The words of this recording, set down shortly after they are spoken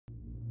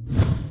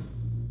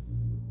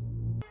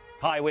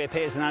Hi, we're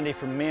Piers and Andy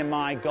from Me and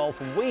My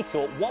Golf, and we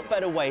thought what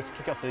better way to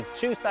kick off the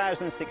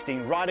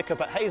 2016 Ryder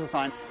Cup at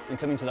Hazeltine than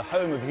coming to the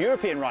home of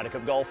European Ryder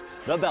Cup golf,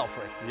 the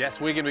Belfry.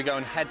 Yes, we're going to be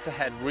going head to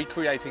head,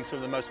 recreating some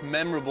of the most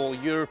memorable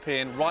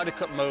European Ryder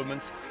Cup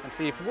moments and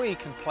see if we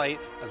can play it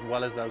as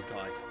well as those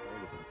guys.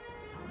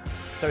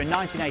 So in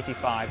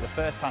 1985, the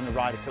first time the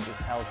Ryder Cup was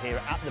held here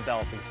at the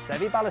Belfry,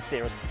 Seve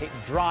Ballesteros hit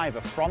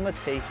driver from the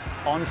tee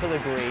onto the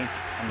green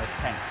on the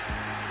 10th.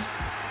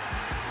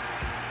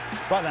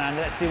 Right then,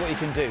 Andy, let's see what you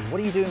can do. What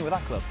are you doing with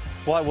that club?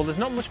 Right, well, there's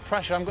not much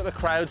pressure. I've got the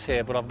crowds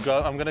here, but I'm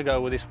going to go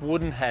with this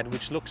wooden head,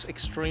 which looks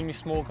extremely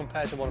small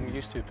compared to what I'm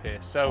used to,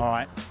 Piers. So, all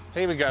right,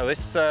 here we go.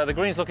 This the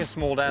green's looking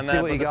small down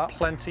there, but there's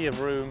plenty of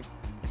room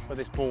for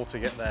this ball to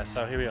get there.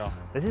 So here we are.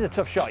 This is a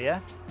tough shot, yeah?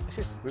 This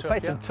is We've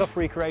played some tough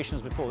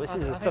recreations before. This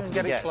is as tough as it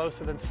gets. Get it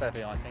closer than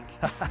Seve, I think.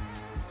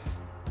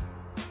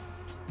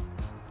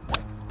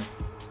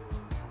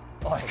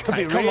 Oh, it could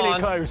be really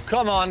close.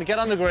 Come on, get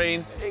on the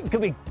green. It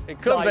could be.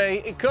 It could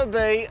be. It could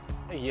be.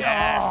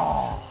 Yes.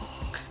 Oh.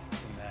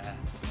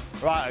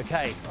 Right,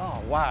 okay. Oh,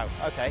 wow,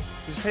 okay.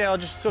 You see how I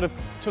just sort of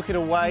took it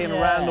away and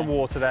around the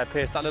water there,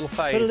 Piers, that little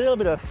fade? Put a little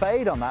bit of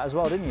fade on that as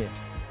well, didn't you?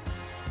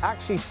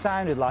 Actually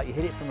sounded like you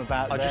hit it from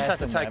about there. I just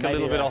had to take a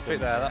little bit off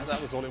it there.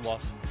 That was all it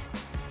was.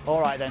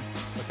 All right, then.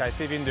 Okay,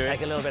 see if you can do it.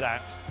 Take a little bit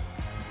out.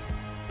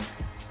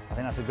 I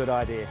think that's a good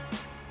idea.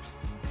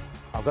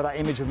 I've got that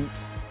image of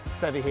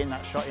Seve hitting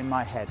that shot in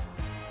my head.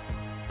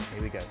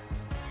 Here we go.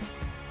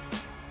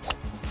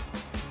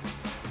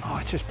 Oh,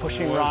 it's just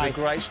pushing right. It's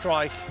a great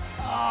strike.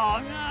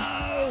 Oh,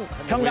 no!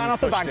 Come down off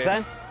the bank,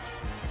 then.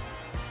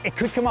 It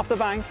could come off the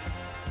bank.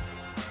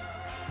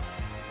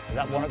 Is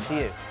that one up to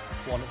you?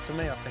 One up to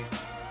me, I think.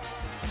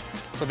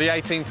 So the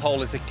 18th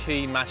hole is a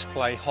key match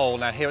play hole.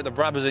 Now here at the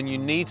Brabazon, you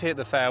need to hit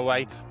the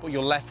fairway, but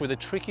you're left with a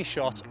tricky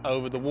shot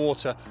over the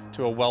water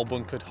to a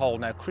well-bunkered hole.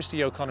 Now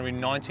Christy O'Connor in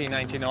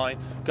 1989,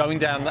 going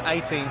down the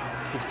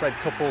 18th with Fred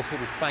Couples, hit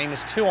his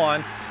famous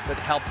 2-iron that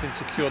helped him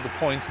secure the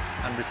point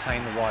and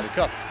retain the Ryder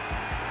Cup.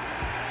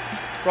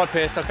 Right,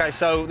 Piers, okay,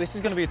 so this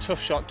is going to be a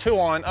tough shot.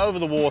 2-iron over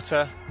the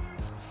water.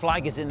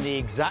 Flag is in the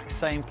exact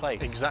same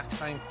place. Exact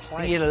same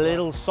place. You get a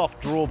little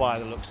soft draw by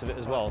the looks of it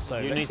as well. So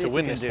you need to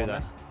win this one,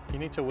 then. You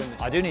need to win this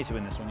one. I do need to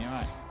win this one, you're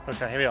right.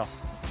 Okay, here we are.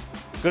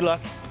 Good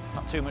luck.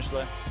 Not too much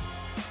though.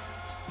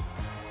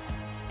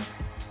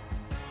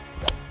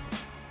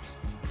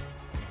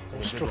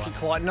 Struck it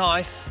quite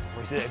nice.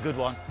 Or is it a good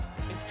one?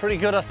 It's pretty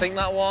good, I think,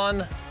 that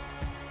one.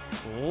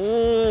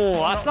 Oh,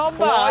 that's not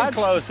quite bad.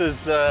 Close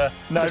as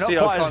Christy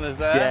O'Connor's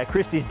there. Yeah,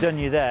 Christy's done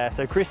you there.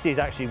 So Christy's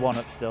actually one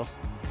up still.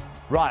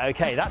 Right,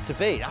 okay, that's a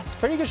B. That's a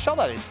pretty good shot,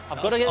 that is.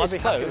 I've got to get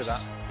this close. With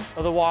that.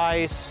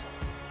 Otherwise,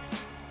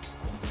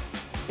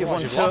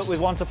 with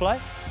one to play.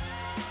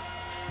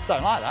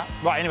 Don't like that.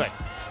 Right, anyway.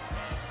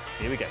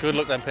 Here we go. Good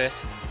luck then,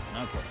 Piers.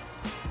 No problem.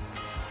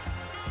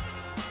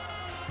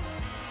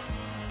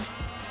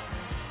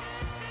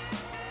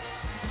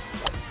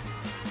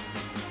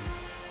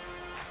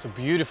 It's a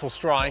beautiful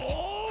strike.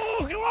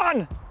 Oh, come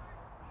on!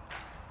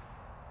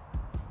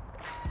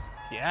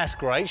 Yes,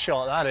 great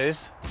shot that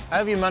is. How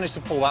have you managed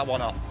to pull that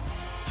one off?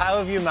 How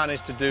have you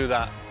managed to do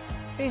that?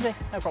 Easy,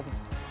 no problem.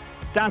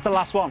 Down to the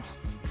last one.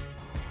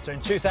 So in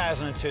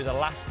 2002, the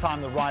last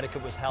time the Ryder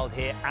Cup was held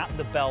here at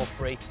the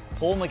Belfry,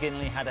 Paul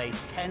McGinley had a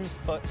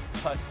 10-foot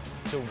putt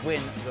to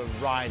win the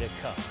Ryder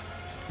Cup.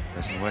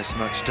 Doesn't waste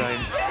much time.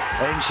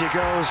 In she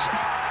goes.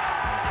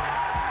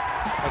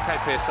 Okay,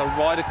 Piers, so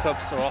Ryder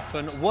Cups are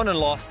often won and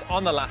lost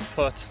on the last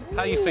putt. How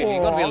are you feeling?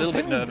 You've got to be a little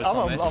bit nervous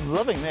on this. I'm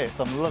loving this,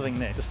 I'm loving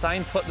this. The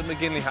same putt that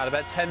McGinley had,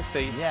 about 10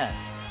 feet. Yeah,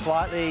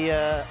 slightly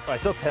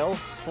right uphill,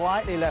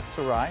 slightly left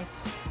to right.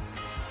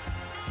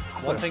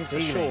 One thing's for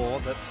sure,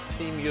 that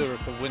Team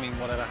Europe are winning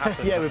whatever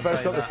happens. Yeah, we've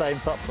both got the same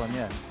tops on,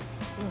 yeah.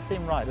 Doesn't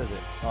seem right, does it?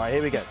 All right,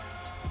 here we go.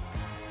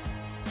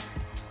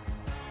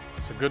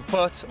 It's a good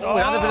putt. Oh, we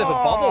had a bit of a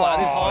bobble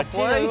added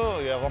halfway. Oh,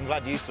 yeah, well, I'm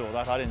glad you saw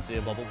that. I didn't see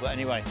a bobble, but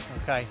anyway.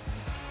 Okay,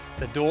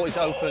 the door is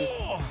open.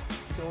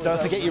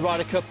 Don't forget your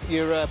Ryder Cup,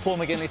 your Paul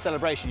McGinley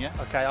celebration, yeah?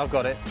 Okay, I've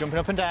got it. Jumping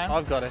up and down.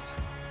 I've got it.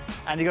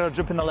 And you got to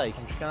jump in the lake.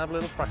 I'm just going to have a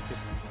little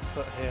practice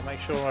foot here, make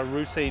sure our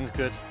routine's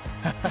good.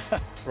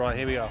 Right,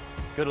 here we go.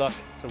 Good luck.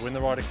 To win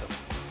the Ryder Cup.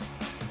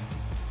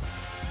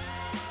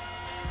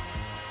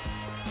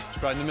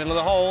 Straight in the middle of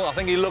the hole. I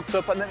think he looked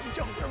up and then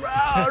jumped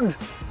around.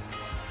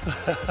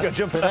 You're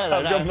jumping there,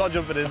 though. I'm not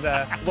jumping in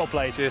there. Well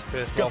played. Cheers,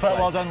 Piers. Well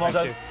done, well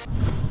done.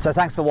 So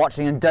thanks for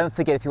watching, and don't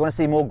forget, if you want to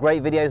see more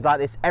great videos like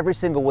this every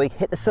single week,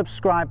 hit the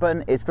subscribe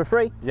button. It's for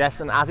free. Yes,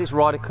 and as it's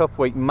Ryder Cup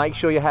week, make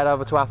sure you head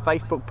over to our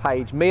Facebook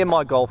page, Me and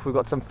My Golf. We've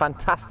got some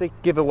fantastic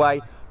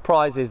giveaway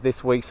prizes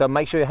this week, so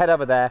make sure you head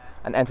over there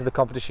and enter the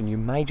competition. You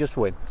may just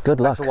win. Good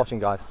luck. Thanks for watching,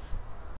 guys.